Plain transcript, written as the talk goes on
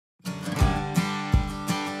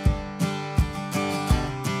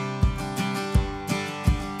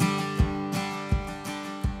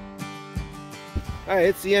Alright,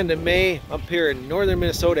 it's the end of May up here in northern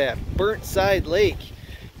Minnesota at Burntside Lake.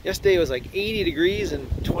 Yesterday it was like 80 degrees and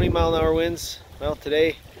 20-mile-an-hour winds. Well,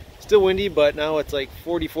 today still windy, but now it's like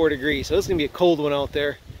 44 degrees, so it's gonna be a cold one out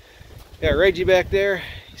there. Got Reggie back there.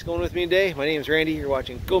 He's going with me today. My name is Randy. You're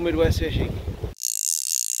watching Go Midwest Fishing.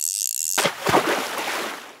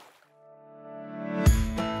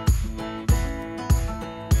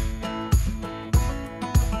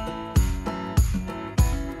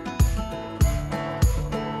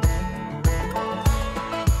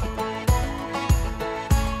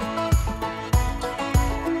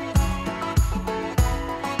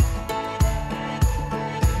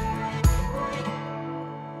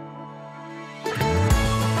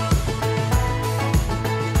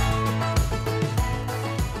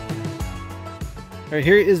 All right,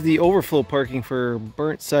 here is the overflow parking for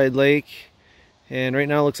Burntside Lake, and right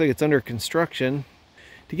now it looks like it's under construction.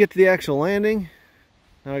 To get to the actual landing,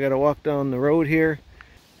 now I got to walk down the road here.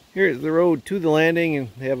 Here's the road to the landing, and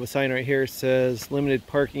they have a sign right here that says limited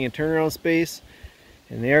parking and turnaround space,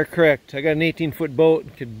 and they are correct. I got an 18-foot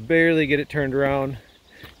boat, could barely get it turned around.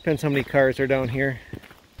 Depends how many cars are down here.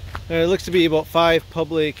 It looks to be about 5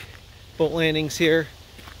 public boat landings here.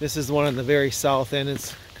 This is the one on the very south end.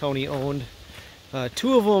 It's county owned.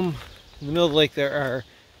 2 of them in the middle of the lake there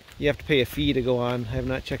you have to pay a fee to go on. I have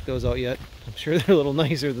not checked those out yet. I'm sure they're a little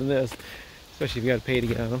nicer than this, especially if you got to pay to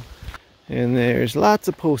get on them. And there's lots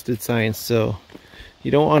of posted signs, so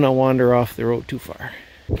you don't want to wander off the road too far.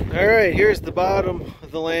 Alright, here's the bottom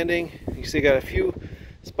of the landing. You see got a few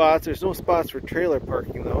spots. There's no spots for trailer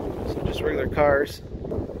parking though, so just regular cars.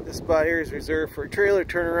 This spot here is reserved for trailer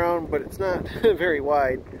turnaround, but it's not very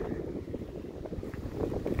wide.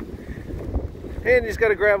 And you just got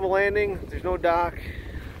a gravel landing. There's no dock.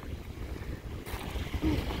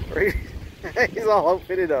 Right? He's all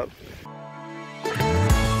outfitted up.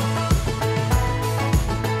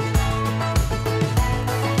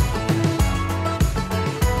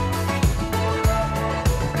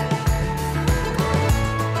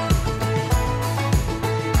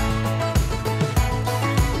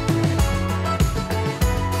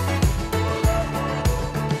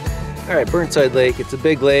 Alright, Burntside Lake, it's a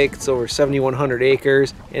big lake. It's over 7,100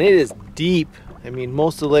 acres, and it is deep. I mean,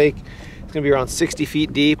 most of the lake is going to be around 60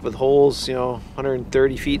 feet deep with holes,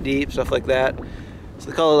 130 feet deep, stuff like that. So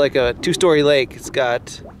they call it like a 2-story lake. It's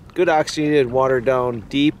got good oxygenated water down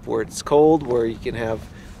deep where it's cold, where you can have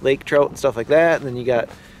lake trout and stuff like that. And then you got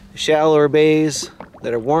shallower bays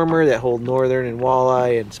that are warmer, that hold northern and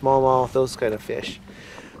walleye and smallmouth, those kind of fish.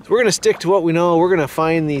 So we're going to stick to what we know. We're going to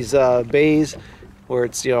find these bays where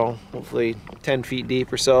it's, hopefully 10 feet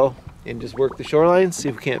deep or so, and just work the shoreline, see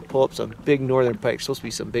if we can't pull up some big northern pike. There's supposed to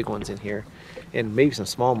be some big ones in here, and maybe some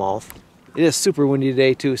smallmouth. It is super windy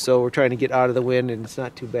today too, so we're trying to get out of the wind, and it's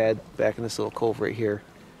not too bad back in this little cove right here.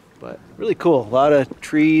 But really cool, a lot of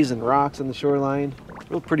trees and rocks on the shoreline.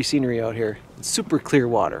 Real pretty scenery out here. It's super clear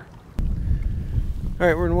water. All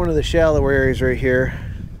right, we're in one of the shallower areas right here.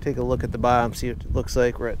 Take a look at the bottom, see what it looks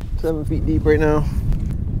like. We're at 7 feet deep right now.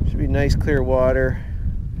 Should be nice clear water.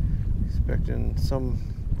 Expecting some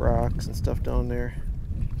rocks and stuff down there.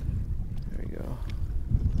 There we go.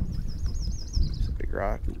 There's a big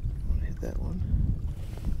rock. I want to hit that one.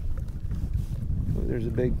 Oh, there's a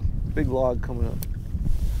big log coming up.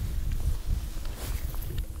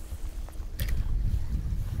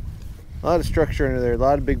 A lot of structure under there. A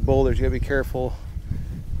lot of big boulders. You gotta be careful.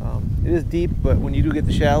 It is deep, but when you do get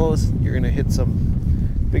the shallows, you're gonna hit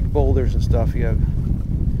some big boulders and stuff. You gotta be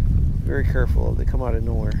very careful. They come out of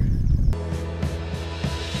nowhere.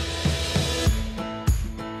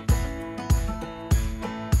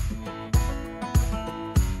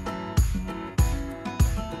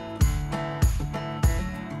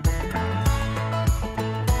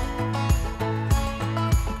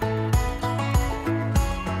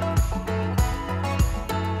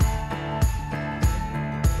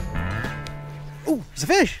 Ooh, it's a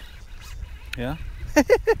fish! Yeah?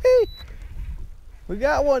 We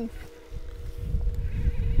got one!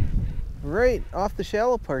 Right off the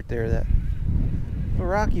shallow part there, that little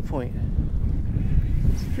rocky point.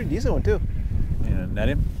 It's a pretty decent one too. You gonna net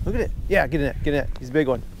him? Look at it. Yeah, get in it, get in it. He's a big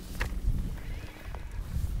one.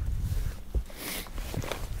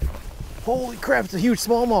 Holy crap, it's a huge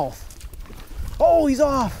smallmouth. Oh, he's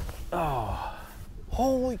off. Oh.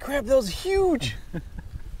 Holy crap, that was huge.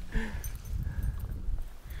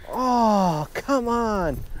 Oh, come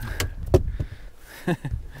on.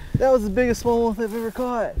 That was the biggest smallmouth I've ever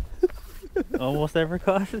caught. Almost ever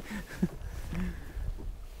caught it?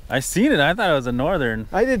 I seen it. I thought it was a northern.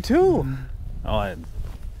 I did too. Oh, I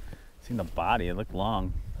seen the body. It looked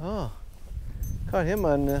long. Oh. Caught him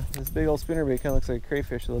on this big old spinnerbait. Kind of looks like a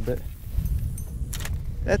crayfish a little bit.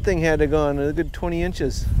 That thing had to go on a good 20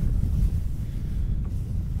 inches.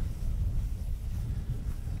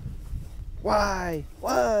 Why?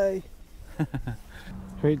 Why?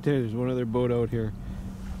 Right there's one other boat out here.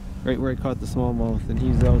 Right where I caught the smallmouth, and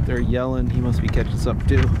he's out there yelling. He must be catching something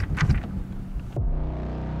too.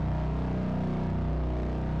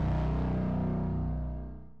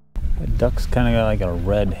 The duck's kind of got like a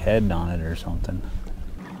red head on it or something.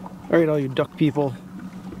 All right, all you duck people.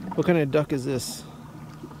 What kind of duck is this?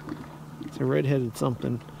 It's a red-headed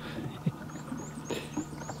something.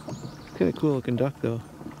 It's kind of cool looking duck though.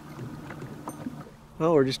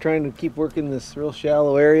 Well, we're just trying to keep working this real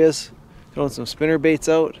shallow areas, throwing some spinner baits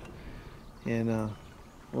out, and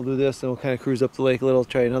we'll do this, and we'll kind of cruise up the lake a little,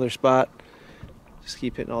 try another spot. Just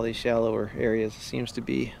keep hitting all these shallower areas. It seems to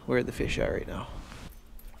be where the fish are right now.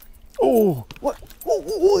 Oh, what? Oh,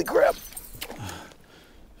 holy crap!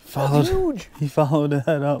 That's huge. He followed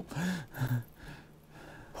that up.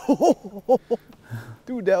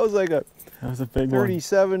 Dude, that was like a big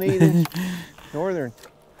 37, 8 inch northern.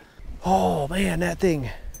 Oh man, that thing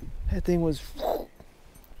was,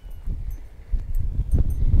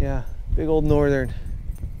 yeah, big old northern.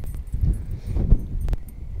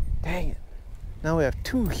 Dang it. Now we have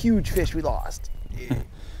two huge fish we lost.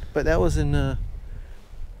 But that was in,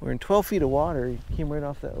 we're in 12 feet of water. He came right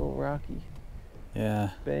off that little rocky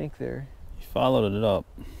bank there. He followed it up.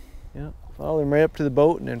 Yeah, followed him right up to the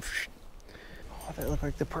boat, and then, oh, that looked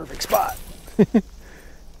like the perfect spot. That's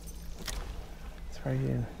right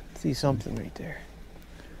in. See something right there.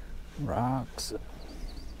 Rocks.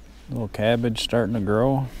 Little cabbage starting to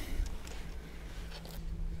grow.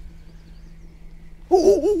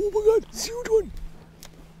 Oh my god, it's a huge one.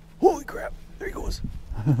 Holy crap, there he goes.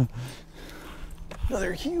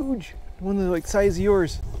 Another huge one, that's like size of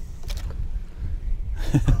yours.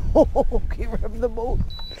 Oh, came right up the boat.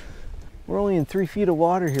 We're only in 3 feet of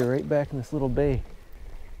water here, right back in this little bay.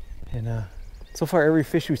 And so far every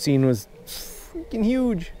fish we've seen was freaking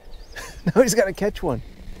huge. Now he's got to catch one.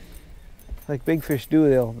 Like big fish do,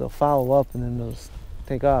 they'll follow up and then they'll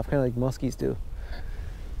take off, kind of like muskies do.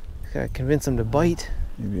 Got to convince them to bite.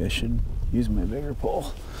 Maybe I should use my bigger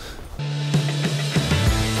pole.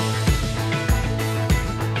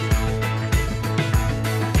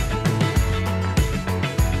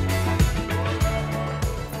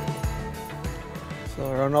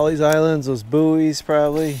 So around all these islands, those buoys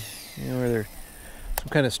probably, you know, where there's some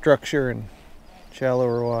kind of structure and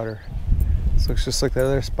shallower water. This looks just like the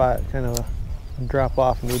other spot, kind of a drop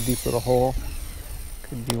off into a deep little hole.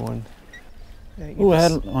 Could be one. Yeah, Ooh, I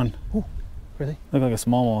had one. Ooh, really? Looked like a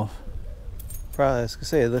smallmouth. Probably, I was gonna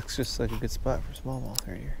say, it looks just like a good spot for smallmouth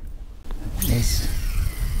right here. Just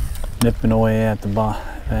nipping away at the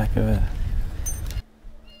back of it.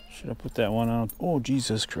 Should I put that one on? Oh,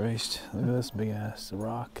 Jesus Christ. Look at this big ass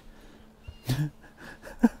rock.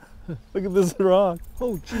 Look at this rock.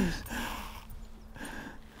 Oh, jeez.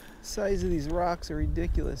 The size of these rocks are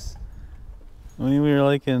ridiculous. I mean, we were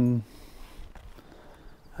like in,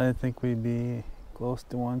 I didn't think we'd be close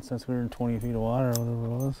to one since we were in 20 feet of water or whatever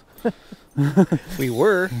it was. We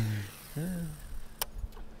were.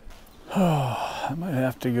 Oh, I might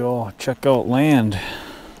have to go check out land.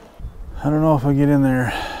 I don't know if I get in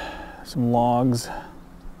there. Some logs.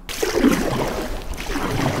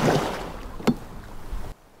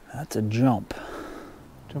 That's a jump.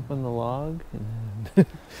 Jump on the log. I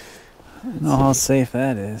don't know how safe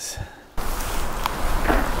that is.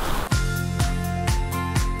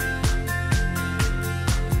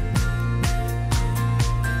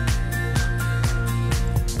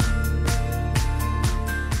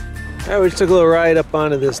 All right, we just took a little ride up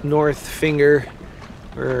onto this north finger.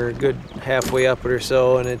 We're a good halfway up it or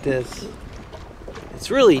so, and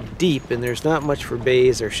it's really deep, and there's not much for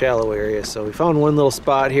bays or shallow areas. So we found one little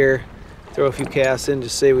spot here, throw a few casts in,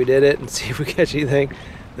 just say we did it, and see if we catch anything.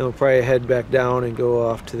 Then we'll probably head back down and go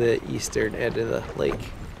off to the eastern end of the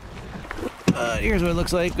lake. Here's what it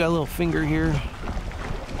looks like. Got a little finger here.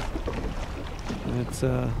 And it's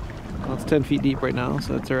well, it's 10 feet deep right now,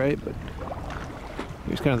 so that's all right. But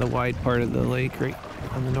here's kind of the wide part of the lake right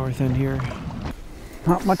on the north end here.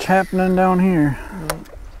 Not much happening down here.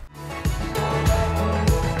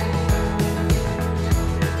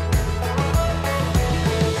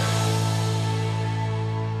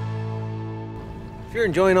 If you're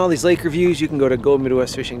enjoying all these lake reviews, you can go to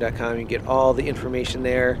GoMidwestFishing.com. You can get all the information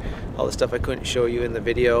there, all the stuff I couldn't show you in the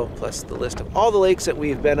video, plus the list of all the lakes that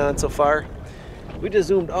we've been on so far. We just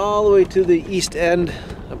zoomed all the way to the east end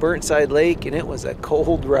of Burntside Lake, and it was a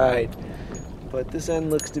cold ride. But this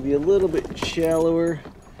end looks to be a little bit shallower.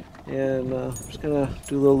 And I'm just gonna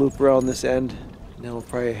do a little loop around this end, and then we'll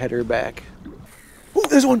probably head her back. Oh,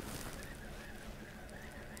 there's one!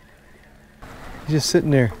 He's just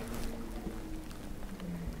sitting there.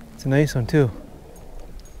 It's a nice one too.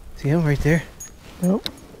 See him right there? Nope.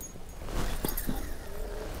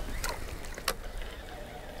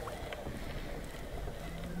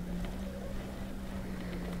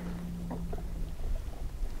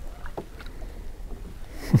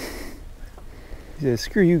 He said,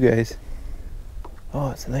 screw you guys.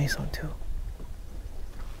 Oh, it's a nice one too.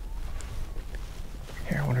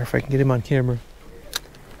 Here, I wonder if I can get him on camera.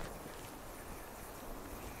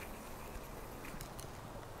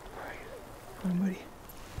 Come on, buddy.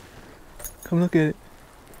 Come look at it.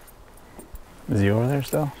 Is he over there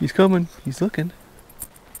still? He's coming. He's looking.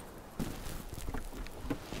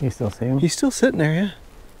 You still see him? He's still sitting there, yeah.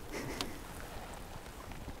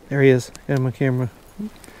 There he is. Got him on camera.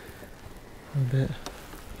 A little bit.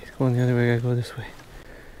 He's going the other way. I gotta go this way.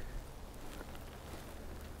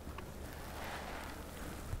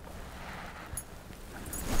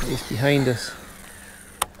 He's behind us.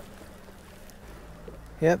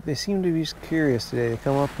 Yep, they seem to be just curious today. They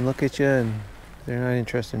come up and look at you, and they're not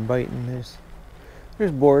interested in biting. They're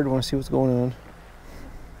just bored, want to see what's going on.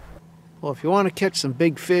 Well, if you want to catch some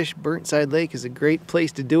big fish, Burntside Lake is a great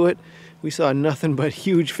place to do it. We saw nothing but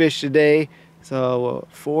huge fish today. So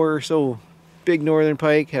 4 or so big northern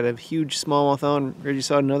pike, had a huge smallmouth on. Reggie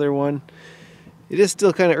saw another one. It is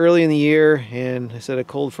still kind of early in the year, and I said a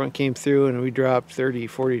cold front came through and we dropped 30,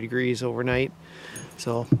 40 degrees overnight.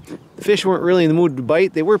 So the fish weren't really in the mood to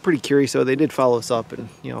bite. They were pretty curious, so they did follow us up and,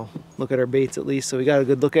 you know, look at our baits at least. So we got a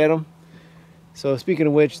good look at them. So speaking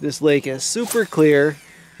of which, this lake is super clear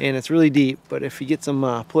and it's really deep, but if you get some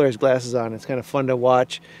Polaris glasses on, it's kind of fun to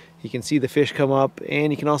watch. You can see the fish come up,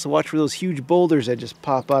 and you can also watch for those huge boulders that just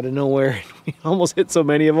pop out of nowhere. We almost hit so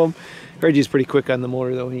many of them. Reggie's pretty quick on the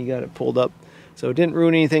motor though, he got it pulled up. So it didn't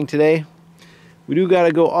ruin anything today. We do got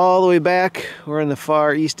to go all the way back. We're on the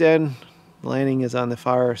far east end. The landing is on the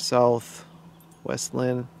far southwest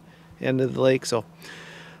end of the lake. So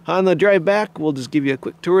on the drive back, we'll just give you a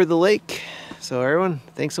quick tour of the lake. So everyone,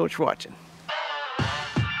 thanks so much for watching.